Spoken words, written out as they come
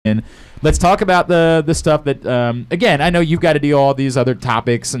And let's talk about the stuff that, again, I know you've got to deal with all these other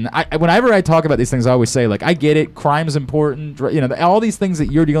topics. And whenever I talk about these things, I always say, like, I get it. Crime's important. You know, all these things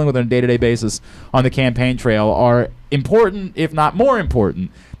that you're dealing with on a day-to-day basis on the campaign trail are important, if not more important,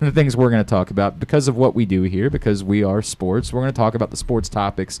 than the things we're going to talk about because of what we do here, because we are sports. We're going to talk about the sports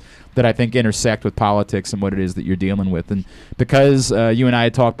topics that I think intersect with politics and what it is that you're dealing with. And because you and I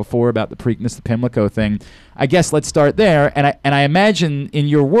had talked before about the Preakness, the Pimlico thing, I guess let's start there. And I imagine in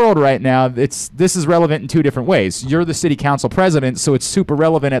your world right now, this is relevant in two different ways. You're the city council president, so it's super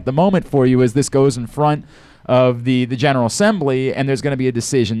relevant at the moment for you as this goes in front of the General Assembly, and there's going to be a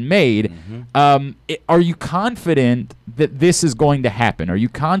decision made. Are you confident that this is going to happen? Are you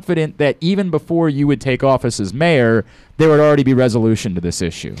confident that even before you would take office as mayor, there would already be resolution to this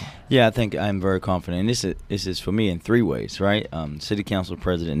issue? Yeah, I think I'm very confident. And this is for me in three ways, right? City council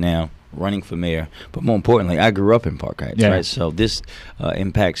president now, running for mayor, but more importantly, I grew up in Park Heights, right? So this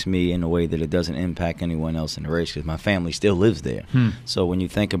impacts me in a way that it doesn't impact anyone else in the race because my family still lives there. So when you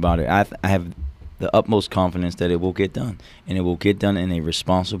think about it, I have the utmost confidence that it will get done, and it will get done in a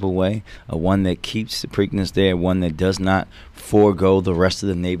responsible way, one that keeps the Preakness there, one that does not forego the rest of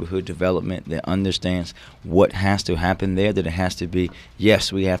the neighborhood development, that understands what has to happen there, that it has to be,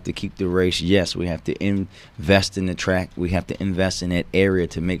 yes, we have to keep the race, yes, we have to invest in the track, we have to invest in that area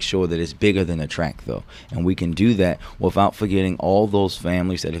to make sure that it's bigger than the track, though. And we can do that without forgetting all those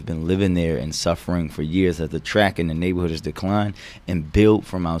families that have been living there and suffering for years as the track and the neighborhood has declined, and build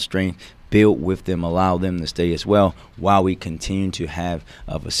from our strength, build with them, allow them to stay as well, while we continue to have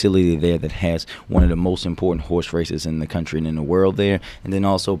a facility there that has one of the most important horse races in the country and in the world there, and then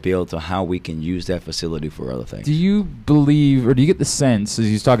also build to how we can use that facility for other things. Do you believe, or do you get the sense,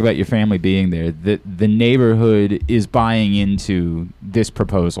 as you talk about your family being there, that the neighborhood is buying into this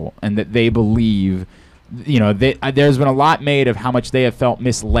proposal and that they believe, you know, there's been a lot made of how much they have felt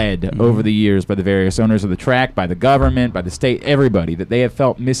misled over the years by the various owners of the track, by the government, by the state, everybody, that they have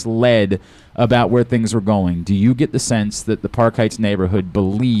felt misled about where things were going. Do you get the sense that the Park Heights neighborhood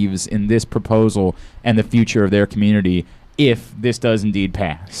believes in this proposal and the future of their community if this does indeed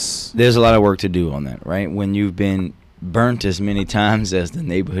pass? There's a lot of work to do on that, right? When you've been burnt as many times as the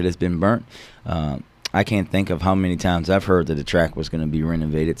neighborhood has been burnt, I can't think of how many times I've heard that the track was going to be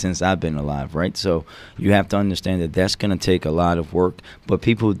renovated since I've been alive, right? So you have to understand that that's going to take a lot of work, but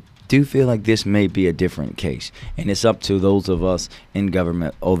people do feel like this may be a different case. And it's up to those of us in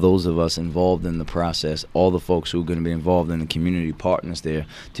government, or those of us involved in the process, all the folks who are going to be involved in the community partners there,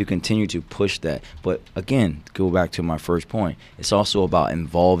 to continue to push that. But again, go back to my first point, it's also about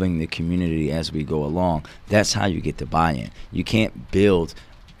involving the community as we go along. That's how you get the buy-in. You can't build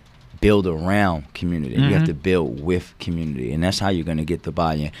around community. You have to build with community, and that's how you're going to get the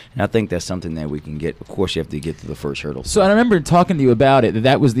buy-in. And I think that's something that we can get. Of course, you have to get to the first hurdle. So I remember talking to you about it,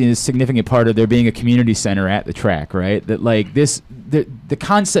 that was the significant part of there being a community center at the track, right? That like this, the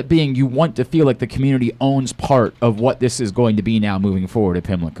concept being you want to feel like the community owns part of what this is going to be now moving forward at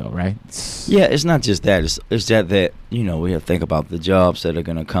Pimlico, right? Yeah, it's not just that. It's that you know, we have to think about the jobs that are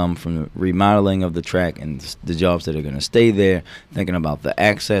going to come from the remodeling of the track and the jobs that are going to stay there, thinking about the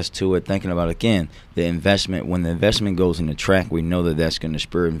access to it, thinking about, again, the investment. When the investment goes in the track, we know that that's going to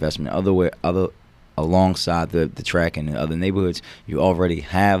spur investment alongside the track and the other neighborhoods. You already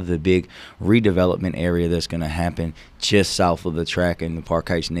have the big redevelopment area that's going to happen just south of the track in the Park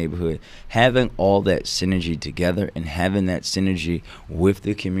Heights neighborhood. Having all that synergy together and having that synergy with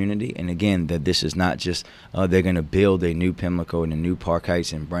the community, and again, that this is not just they're going to build a new Pimlico and a new Park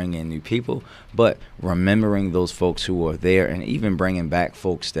Heights and bring in new people, but remembering those folks who are there and even bringing back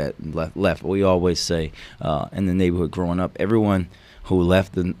folks that left. We always say in the neighborhood growing up, everyone who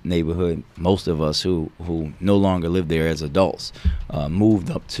left the neighborhood, most of us who no longer live there as adults,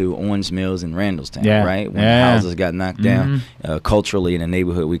 moved up to Orange Mills and Randallstown, right? When the houses got knocked down, culturally in the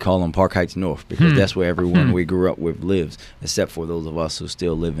neighborhood, we call them Park Heights North, because that's where everyone we grew up with lives, except for those of us who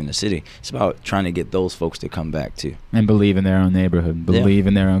still live in the city. It's about trying to get those folks to come back too. And believe in their own neighborhood, believe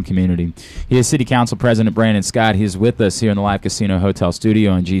in their own community. He is City Council President Brandon Scott. He's with us here in the Live Casino Hotel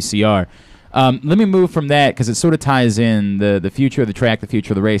studio on GCR. Let me move from that, because it sort of ties in the future of the track, the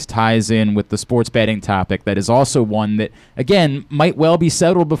future of the race, ties in with the sports betting topic. That is also one that, again, might well be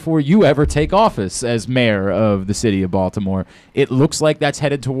settled before you ever take office as mayor of the city of Baltimore. It looks like that's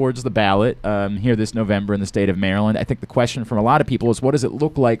headed towards the ballot here this November in the state of Maryland. I think the question from a lot of people is, what does it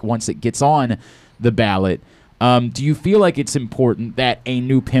look like once it gets on the ballot? Do you feel like it's important that a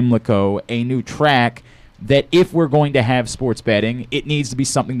new Pimlico, a new track, that if we're going to have sports betting, it needs to be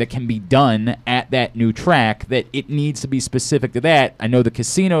something that can be done at that new track, that it needs to be specific to that? I know the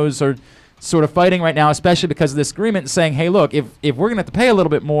casinos are sort of fighting right now, especially because of this agreement, saying, hey, look, if we're going to have to pay a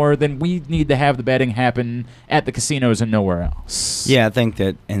little bit more, then we need to have the betting happen at the casinos and nowhere else. Yeah, I think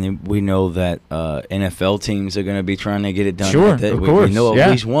that, and we know that NFL teams are going to be trying to get it done. Sure, of course. We know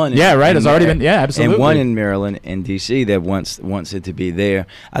at least one. It's already been, absolutely. And one in Maryland and D.C. that wants it to be there.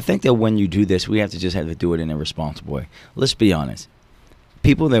 I think that when you do this, we have to do it in a responsible way. Let's be honest.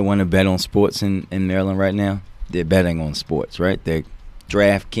 People that want to bet on sports in Maryland right now, they're betting on sports, right? They're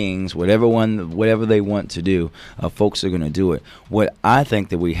DraftKings, whatever they want to do, folks are going to do it. What I think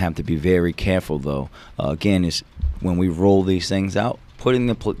that we have to be very careful, though, again, is when we roll these things out, putting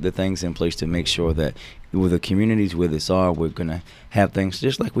the things in place to make sure that with the communities where this are, we're going to have things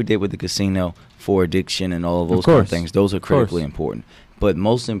just like we did with the casino for addiction and all of those kind of things. Those are critically important. But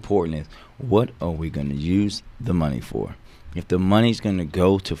most important is, what are we going to use the money for? If the money's going to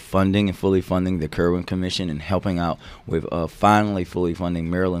go to funding and fully funding the Kerwin Commission and helping out with finally fully funding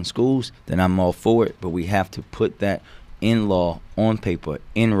Maryland schools, then I'm all for it. But we have to put that in law, on paper,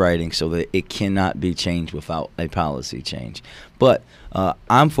 in writing, so that it cannot be changed without a policy change. But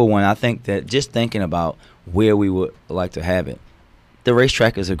I'm for one. I think that just thinking about where we would like to have it, the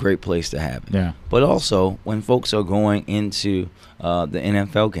racetrack is a great place to have it. Yeah. But also, when folks are going into the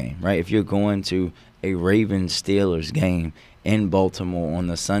NFL game, right? If you're going to a Ravens-Steelers game in Baltimore on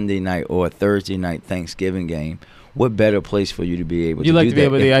a Sunday night or a Thursday night Thanksgiving game, what better place for you to be able to do that? You like to be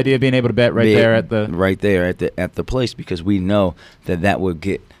able, the idea of being able to bet right there at the place, because we know that would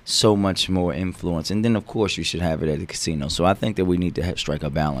get so much more influence. And then, of course, you should have it at the casino. So I think that we need to strike a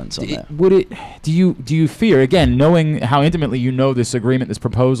balance on that. Do you fear, again, knowing how intimately you know this agreement, this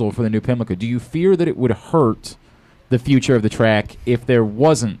proposal for the new Pimlico, do you fear that it would hurt the future of the track if there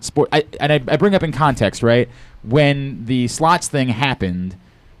wasn't sport? I bring up in context, right? When the slots thing happened,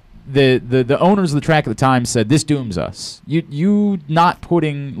 the owners of the track at the time said, this dooms us. You not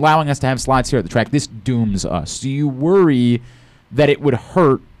allowing us to have slots here at the track, this dooms us. Do you worry that it would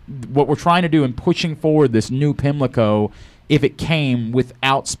hurt what we're trying to do in pushing forward this new Pimlico if it came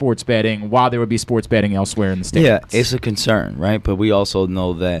without sports betting, while there would be sports betting elsewhere in the state? Yeah, it's a concern, right? But we also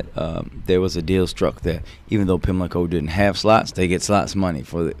know that there was a deal struck that even though Pimlico didn't have slots, they get slots money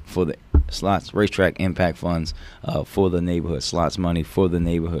for the slots racetrack impact funds for the neighborhood, slots money for the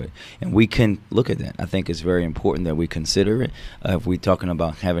neighborhood. And we can look at that. I think it's very important that we consider it. If we're talking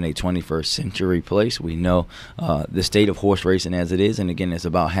about having a 21st century place, we know the state of horse racing as it is, and again, it's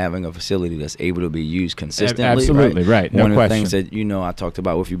about having a facility that's able to be used consistently. Absolutely, right. No One question. of the things that I talked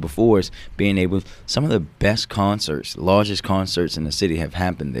about with you before is being able, some of the best concerts, largest concerts in the city have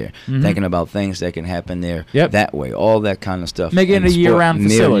happened there. Mm-hmm. Thinking about things that can happen there that way, all that kind of stuff. Make it a year-round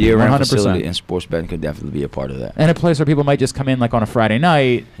facility. Year-round 100%. facility, and sports betting could definitely be a part of that. And a place where people might just come in like on a Friday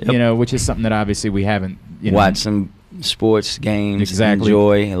night, which is something that obviously we haven't. Watch some sports games, exactly.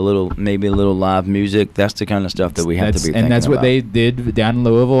 Enjoy maybe a little live music. That's the kind of stuff that we have to be thinking about. And that's what they did down in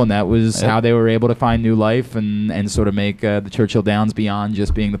Louisville, and that was how they were able to find new life and sort of make the Churchill Downs beyond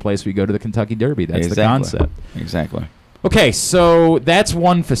just being the place we go to the Kentucky Derby. That's the concept. Exactly. Okay, so that's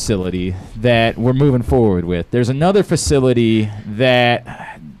one facility that we're moving forward with. There's another facility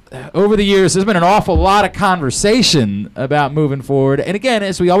that over the years there's been an awful lot of conversation about moving forward. And again,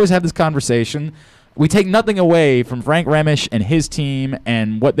 as we always have this conversation, we take nothing away from Frank Remish and his team,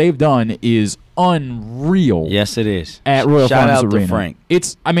 and what they've done is unreal. Yes, it is. At Royal Farms Shout out Arena. to Frank.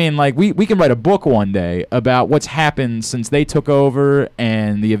 We can write a book one day about what's happened since they took over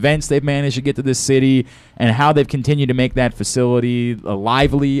and the events they've managed to get to this city and how they've continued to make that facility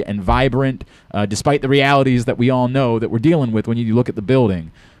lively and vibrant, despite the realities that we all know that we're dealing with when you look at the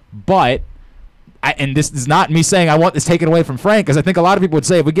building. But and this is not me saying I want this taken away from Frank, because I think a lot of people would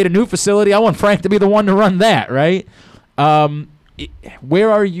say if we get a new facility, I want Frank to be the one to run that, right?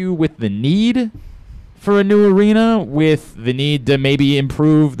 Where are you with the need for a new arena, with the need to maybe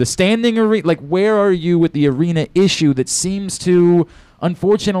improve the standing arena? Like, where are you with the arena issue that seems to,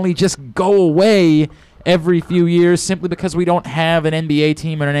 unfortunately, just go away every few years simply because we don't have an NBA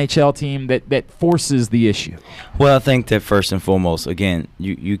team and an NHL team that forces the issue? Well, I think that first and foremost, again,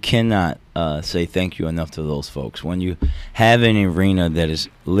 you cannot say thank you enough to those folks. When you have an arena that is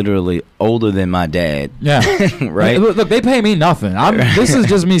literally older than my dad, right? Look, they pay me nothing. This is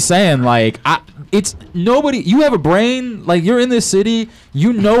just me saying, like, it's nobody. You have a brain, like, you're in this city,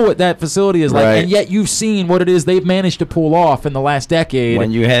 you know what that facility is like, and yet you've seen what it is they've managed to pull off in the last decade.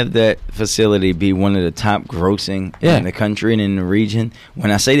 When you have that facility be one of the top grossing in the country and in the region,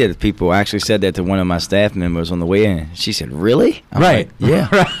 when I say that to people, I actually said that to one of my staff members on the way in. She said, "Really?" I'm like, yeah,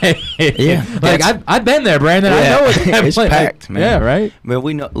 right. Yeah, like I've been there, Brandon. I know it's packed, man. Yeah, right. But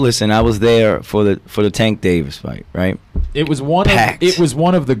we know. Listen, I was there for the Tank Davis fight, right? It was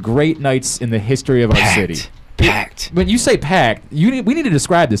one of the great nights in the history of our city. Packed. When you say packed, we need to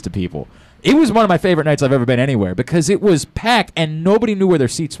describe this to people. It was one of my favorite nights I've ever been anywhere because it was packed and nobody knew where their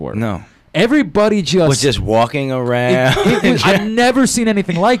seats were. No. Everybody was just walking around. I've never seen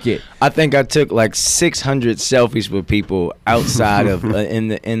anything like it. I think I took like 600 selfies with people outside of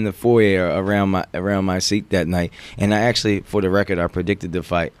in the foyer around my seat that night. And I actually, for the record, I predicted the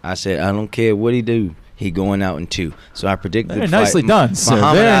fight. I said, I don't care what he do. He going out in 2. So I predicted the fight. Nicely done, sir.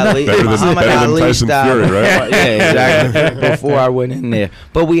 Muhammad Ali, better than Tyson Fury, right? Yeah, exactly. Before I went in there.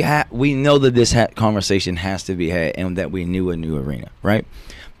 But we know that this conversation has to be had and that we knew a new arena, right?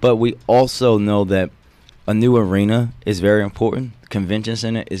 But we also know that a new arena is very important. Convention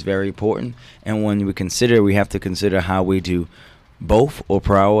center is very important. And when we have to consider how we do both or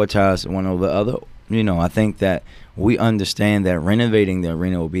prioritize one over the other. You know, I think that we understand that renovating the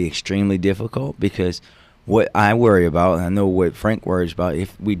arena will be extremely difficult because what I worry about, and I know what Frank worries about,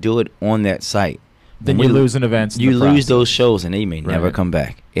 if we do it on that site, then you lose an event. You lose those shows, and they may never come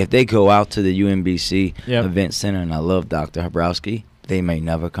back. If they go out to the UMBC Event Center, and I love Dr. Habrowski, they may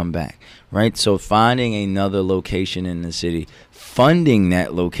never come back, right? So finding another location in the city, funding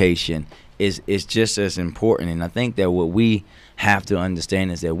that location is just as important. And I think that what we have to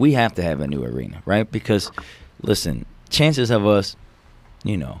understand is that we have to have a new arena, right? Because, listen, chances of us,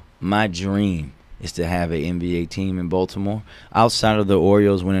 you know, my dream is to have an NBA team in Baltimore. Outside of the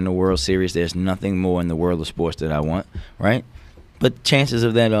Orioles winning the World Series, there's nothing more in the world of sports that I want, right? But chances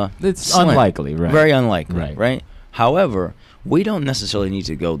of that are slim. Unlikely, right? Very unlikely, right? However, we don't necessarily need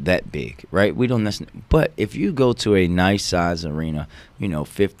to go that big, right? We don't necessarily. But if you go to a nice size arena, you know,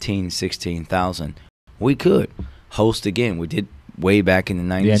 15, 16,000, we could host again. We did way back in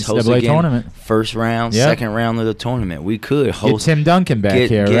the 90s. The host NCAA again. tournament. First round, second round of the tournament. We could host. Get Tim Duncan back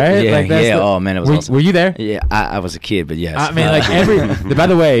here, right? Yeah, oh, man, it was awesome. Were you there? Yeah, I was a kid, but yes. I mean, like by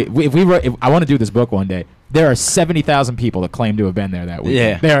the way, if I want to do this book one day. There are 70,000 people that claim to have been there that week.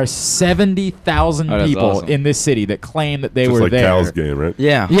 Yeah. There are 70,000 people in this city that claim that they were like there. Cal's game, right?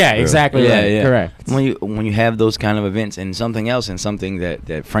 Yeah, exactly right. Yeah. Correct. When you have those kind of events and something else and something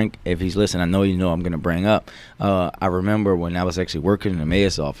that Frank, if he's listening, I know I'm going to bring up. I remember when I was actually working in the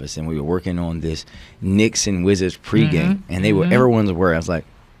mayor's office and we were working on this Knicks and Wizards pregame, and everyone's worried. I was like,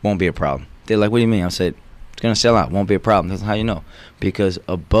 won't be a problem. They're like, what do you mean? I said, it's going to sell out. Won't be a problem. That's how you know. Because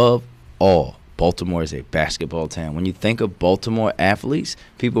above all, Baltimore is a basketball town. When you think of Baltimore athletes,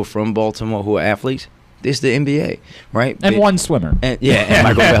 people from Baltimore who are athletes, it's the NBA, right? And one swimmer. And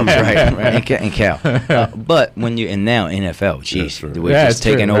Michael Phelps, right? And Cal. But when and now NFL, geez, we're just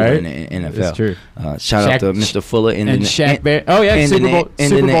taking over in the NFL. That's true. Shout out to Mr. Fuller and Shaq Barrett. Oh yeah, Super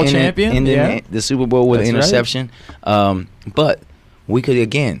Bowl champion. The Super Bowl with an interception. But we could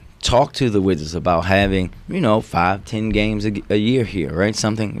again talk to the Wizards about having, 5-10 games a year here, right?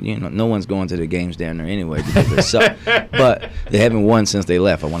 Something, no one's going to the games down there anyway because they suck. But they haven't won since they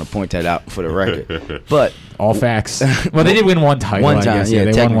left. I want to point that out for the record. But all facts. Well, they did win one title. One time,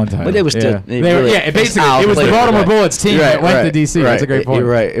 they won one title. But they were still, basically, it was the Baltimore Bullets team that went to DC. That's a great point.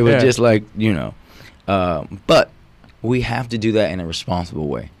 You're right. It was just like, but we have to do that in a responsible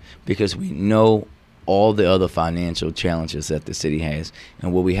way because we know all the other financial challenges that the city has.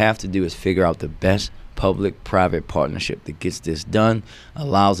 And what we have to do is figure out the best public-private partnership that gets this done,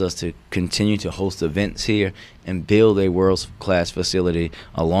 allows us to continue to host events here and build a world-class facility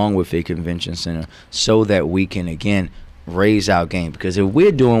along with a convention center so that we can, again, raise our game. Because if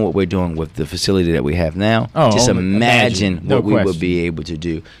we're doing what we're doing with the facility that we have now, just imagine what we would be able to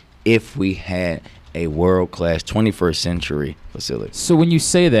do if we had a world-class 21st century facility. So when you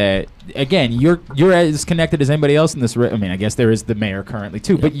say that, again, you're as connected as anybody else in this. I mean, I guess there is the mayor currently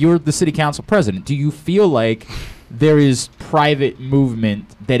too, but you're the city council president. Do you feel like there is private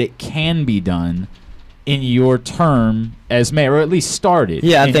movement that it can be done in your term as mayor, or at least started?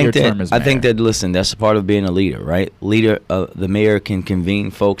 Yeah, I think that. Listen, that's a part of being a leader, right? The mayor can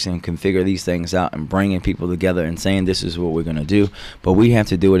convene folks and can figure these things out and bringing people together and saying this is what we're going to do. But we have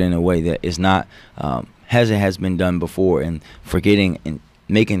to do it in a way that is not as it has been done before, and forgetting and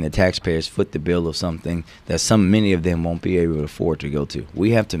making the taxpayers foot the bill of something that many of them won't be able to afford to go to.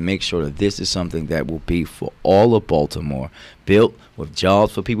 We have to make sure that this is something that will be for all of Baltimore, built with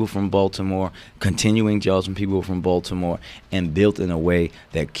jobs for people from Baltimore, continuing jobs from people from Baltimore, and built in a way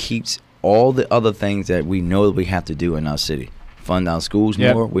that keeps all the other things that we know that we have to do in our city. Fund our schools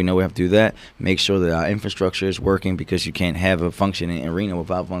more. We know we have to do that. Make sure that our infrastructure is working, because you can't have a functioning arena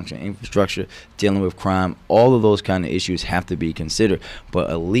without functioning infrastructure. Dealing with crime, all of those kind of issues have to be considered. But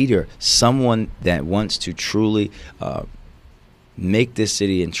a leader, someone that wants to truly make this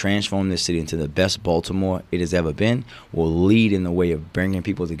city and transform this city into the best Baltimore it has ever been, will lead in the way of bringing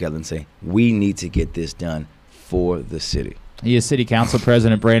people together and say, we need to get this done for the city. He is City Council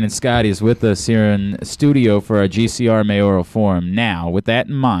President Brandon Scott. He's with us here in studio for our GCR Mayoral Forum. Now, with that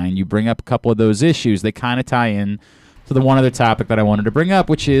in mind, you bring up a couple of those issues that kind of tie in to the one other topic that I wanted to bring up,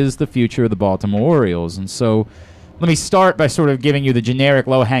 which is the future of the Baltimore Orioles. And so let me start by sort of giving you the generic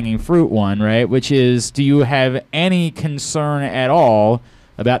low-hanging fruit one, right, which is, do you have any concern at all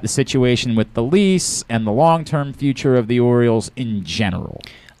about the situation with the lease and the long-term future of the Orioles in general?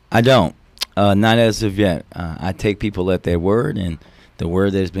 I don't. Not as of yet. I take people at their word, and the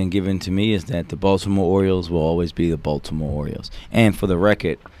word that has been given to me is that the Baltimore Orioles will always be the Baltimore Orioles. And for the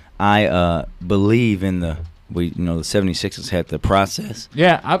record, I believe in the 76ers had the process.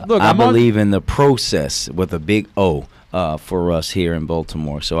 Yeah, I believe in the process with a big O for us here in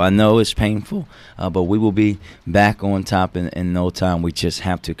Baltimore. So I know it's painful, but we will be back on top in no time. We just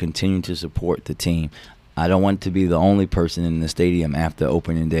have to continue to support the team. I don't want to be the only person in the stadium after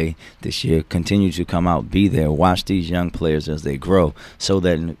opening day this year. Continue to come out, be there, watch these young players as they grow, so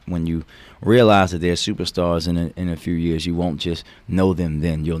that when you realize that they're superstars in a few years, you won't just know them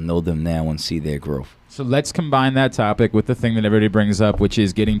then. You'll know them now and see their growth. So let's combine that topic with the thing that everybody brings up, which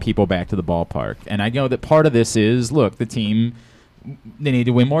is getting people back to the ballpark. And I know that part of this is, look, the team, they need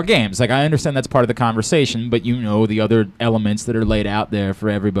to win more games. Like, I understand that's part of the conversation, but you know the other elements that are laid out there for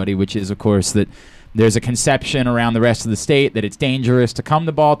everybody, which is, of course, that there's a conception around the rest of the state that it's dangerous to come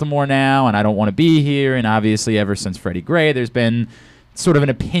to Baltimore now, and I don't want to be here. And obviously, ever since Freddie Gray, there's been sort of an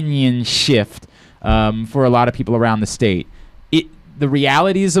opinion shift for a lot of people around the state. The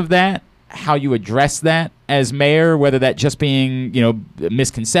realities of that, how you address that as mayor, whether that just being,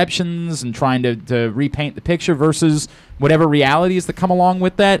 misconceptions and trying to repaint the picture versus whatever realities that come along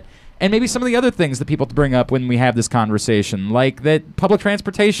with that, and maybe some of the other things that people bring up when we have this conversation, like that public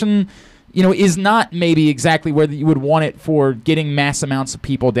transportation is not maybe exactly where you would want it for getting mass amounts of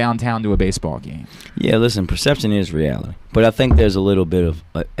people downtown to a baseball game. Yeah, listen, perception is reality. But I think there's a little bit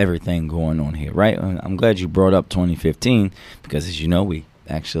of everything going on here, right? I'm glad you brought up 2015 because, as you know, we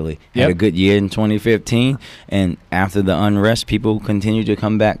actually had a good year in 2015. And after the unrest, people continue to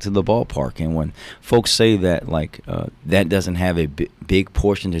come back to the ballpark. And when folks say that, that doesn't have a big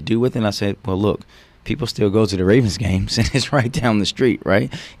portion to do with it, I say, well, look, people still go to the Ravens games, and it's right down the street,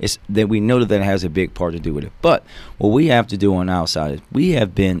 right? It's that we know that has a big part to do with it. But what we have to do on our side is we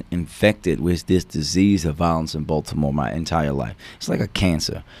have been infected with this disease of violence in Baltimore my entire life. It's like a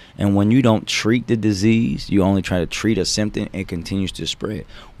cancer. And when you don't treat the disease, you only try to treat a symptom, it continues to spread.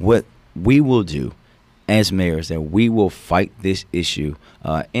 What we will do as mayors, that we will fight this issue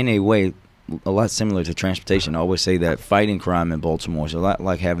in a way a lot similar to transportation. I always say that fighting crime in Baltimore is a lot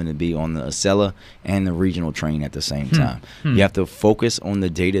like having to be on the Acela and the regional train at the same time. You have to focus on the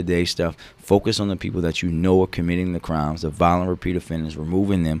day-to-day stuff, focus on the people that you know are committing the crimes, the violent repeat offenders,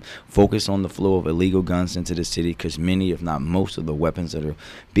 removing them, focus on the flow of illegal guns into the city, because many, if not most, of the weapons that are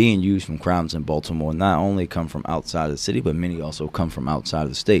being used from crimes in Baltimore not only come from outside of the city, but many also come from outside of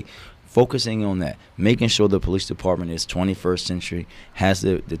the state. Focusing on that, making sure the police department is 21st century, has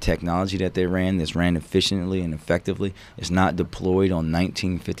the technology that they ran, that's ran efficiently and effectively. It's not deployed on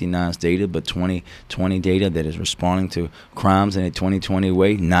 1959's data, but 2020 data that is responding to crimes in a 2020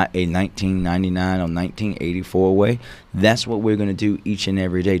 way, not a 1999 or 1984 way. That's what we're going to do each and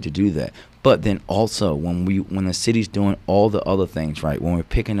every day to do that. But then also when the city's doing all the other things right, when we're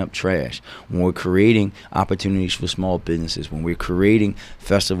picking up trash, when we're creating opportunities for small businesses, when we're creating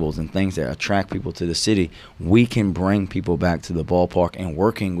festivals and things that attract people to the city, we can bring people back to the ballpark, and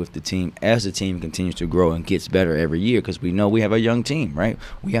working with the team as the team continues to grow and gets better every year, because we know we have a young team, right?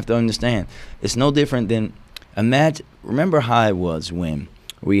 We have to understand it's no different than remember how it was when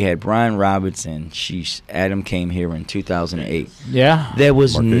we had Brian Robertson. Adam came here in 2008. Yeah. There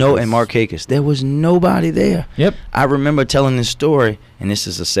was and Mark Akers. There was nobody there. Yep. I remember telling this story, and this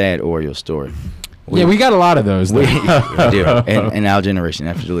is a sad Orioles story. We got a lot of those. We do, in our generation,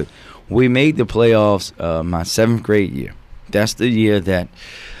 absolutely. We made the playoffs my 7th grade year. That's the year that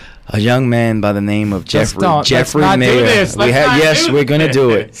a young man by the name of Jeffrey Mayer. We're going to do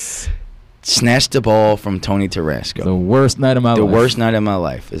it. Snatched the ball from Tony Tarasco. The worst night of my life. The worst night of my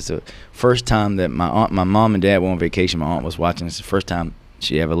life. It's the first time that my mom and dad were on vacation. My aunt was watching. It's the first time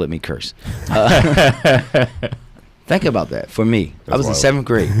she ever let me curse. Think about that. For me, I was in 7th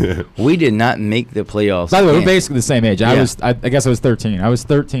grade. We did not make the playoffs. By the way, we're basically the same age. I guess I was 13. I was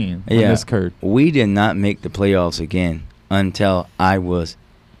 13 when this occurred. We did not make the playoffs again until I was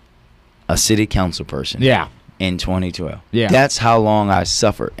a city council person. Yeah. In 2012. Yeah. That's how long I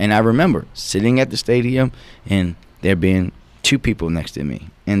suffered. And I remember sitting at the stadium and there being 2 people next to me.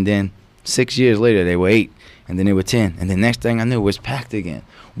 And then 6 years later, they were 8. And then they were 10. And the next thing I knew, it was packed again.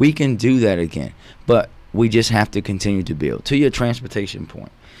 We can do that again. But we just have to continue to build. To your transportation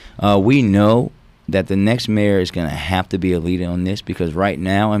point, we know that the next mayor is going to have to be a leader on this, because right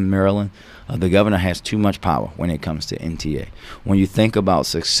now in Maryland, the governor has too much power when it comes to MTA. When you think about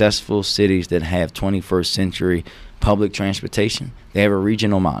successful cities that have 21st century public transportation, they have a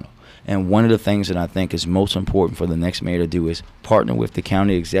regional model. And one of the things that I think is most important for the next mayor to do is partner with the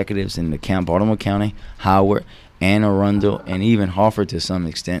county executives in the Baltimore County, Howard, Anne Arundel, and even Hartford to some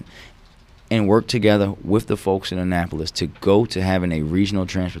extent, and work together with the folks in Annapolis to go to having a regional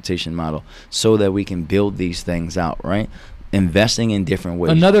transportation model so that we can build these things out, right? Investing in different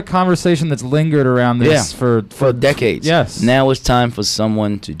ways. Another conversation that's lingered around this for decades. Yes. Now it's time for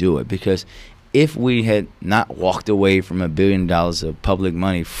someone to do it, because if we had not walked away from $1 billion of public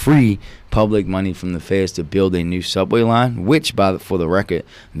money, free public money from the feds to build a new subway line, which, for the record,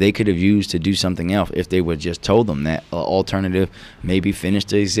 they could have used to do something else if they would have just told them that alternative, maybe finish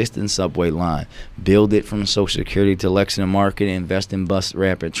the existing subway line, build it from Social Security to Lexington Market, invest in bus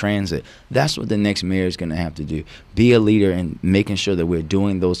rapid transit. That's what the next mayor is going to have to do. Be a leader in making sure that we're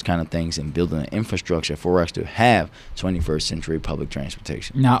doing those kind of things and building an infrastructure for us to have 21st century public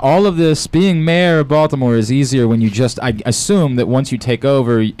transportation. Now, all of this, being mayor of Baltimore is easier when you I assume that once you take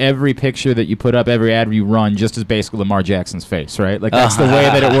over, every picture that you put up, every ad you run, just is basically Lamar Jackson's face, right? Like, that's the way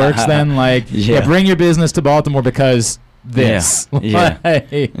that it works then? Like, yeah, bring your business to Baltimore because this. Yeah.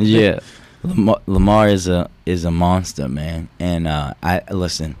 Yeah. Lamar is a monster, man. And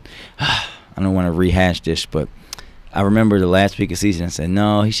listen, I don't want to rehash this, but I remember the last week of season, I said,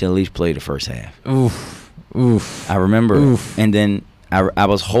 no, he should at least play the first half. Oof. I remember. And then I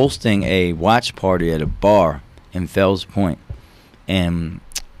was hosting a watch party at a bar in Fells Point, and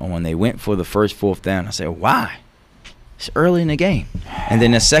when they went for the first 4th down, I said, why? It's early in the game. And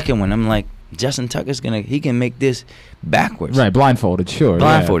then the second one, I'm like, Justin Tucker's he can make this backwards. Right, blindfolded, sure.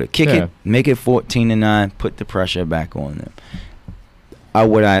 Blindfolded. Kick it, make it 14-9, put the pressure back on them.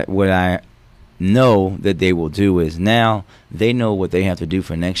 What I know that they will do is, now they know what they have to do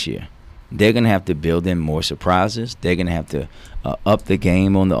for next year. They're going to have to build in more surprises. They're going to have to up the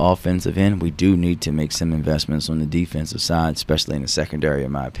game on the offensive end. We do need to make some investments on the defensive side, especially in the secondary,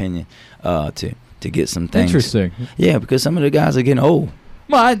 in my opinion, to get some things. Interesting. Yeah, because some of the guys are getting old.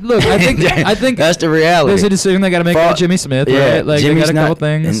 Well, I think that's the reality. There's a decision they got to make about Jimmy Smith, right? Like, Jimmy's they got a couple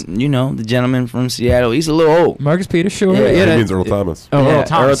things. And, the gentleman from Seattle, he's a little old. Marcus Peters, sure. Yeah, that means Earl Thomas. Oh, Earl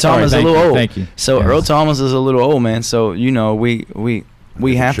Thomas. Earl Thomas is a little old. Thank you. So yes. Earl Thomas is a little old, man. So, we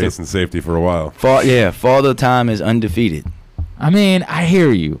have to chasing safety for a while. Father Time is undefeated. I mean, I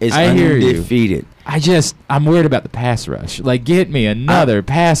hear you. I hear you. Undefeated. I'm worried about the pass rush. Like, get me another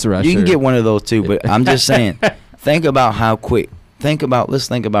pass rusher. You can get one of those too, but I'm just saying, think about how quick. Let's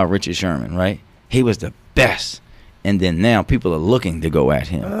think about Richard Sherman, right? He was the best, and then now people are looking to go at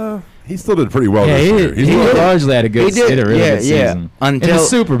him. He still did pretty well this year. He largely had a good season. Until in the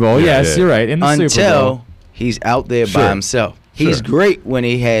Super Bowl, yes, you're right. In the Super Bowl. Until he's out there by himself. He's great when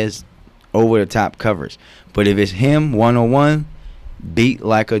he has over-the-top coverage. But if it's him one-on-one, beat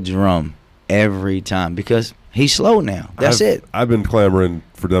like a drum every time, because he's slow now. That's it. I've been clamoring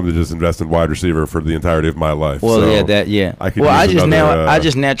for them to just invest in wide receiver for the entirety of my life. Well, so I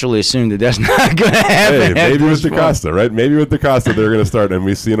just naturally assumed that that's not going to happen. Hey, maybe with DaCosta, right? Maybe with DaCosta they're going to start, and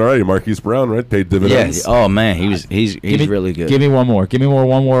we've seen already Marquise Brown, right? Paid dividends. Yeah. Oh man, he's really good. Give me one more.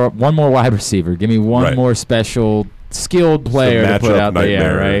 One more wide receiver. Give me one more special skilled player to put out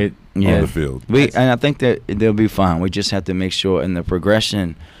there, right? On the field. And I think that they'll be fine. We just have to make sure in the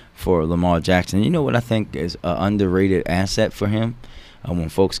progression for Lamar Jackson. You know what I think is an underrated asset for him? When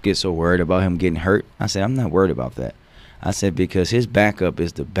folks get so worried about him getting hurt, I said, I'm not worried about that. I said, because his backup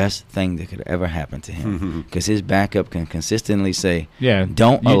is the best thing that could ever happen to him. Because his backup can consistently say,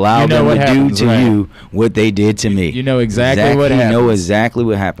 don't allow them to do to you what they did to me. You know exactly what happened. You know exactly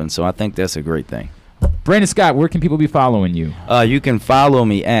what happened. So I think that's a great thing. Brandon Scott, where can people be following you? You can follow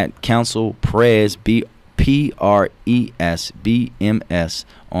me at Council Prez, PRESBMS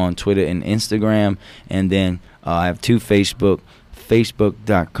on Twitter and Instagram. And then I have 2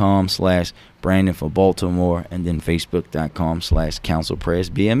 Facebook.com/Brandon for Baltimore, and then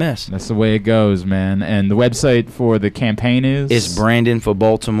Facebook.com/CouncilPressBMS. That's the way it goes, man. And the website for the campaign is? It's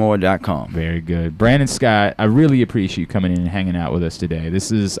BrandonForBaltimore.com. Very good. Brandon Scott, I really appreciate you coming in and hanging out with us today.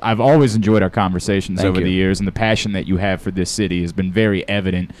 I've always enjoyed our conversations over the years, and the passion that you have for this city has been very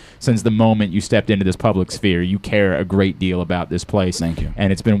evident since the moment you stepped into this public sphere. You care a great deal about this place. Thank you.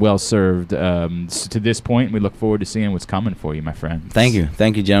 And it's been well served to this point. We look forward to seeing what's coming for you, my friend. Thank you.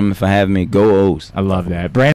 Thank you, gentlemen, for having me. Go O's. I love that. Brandon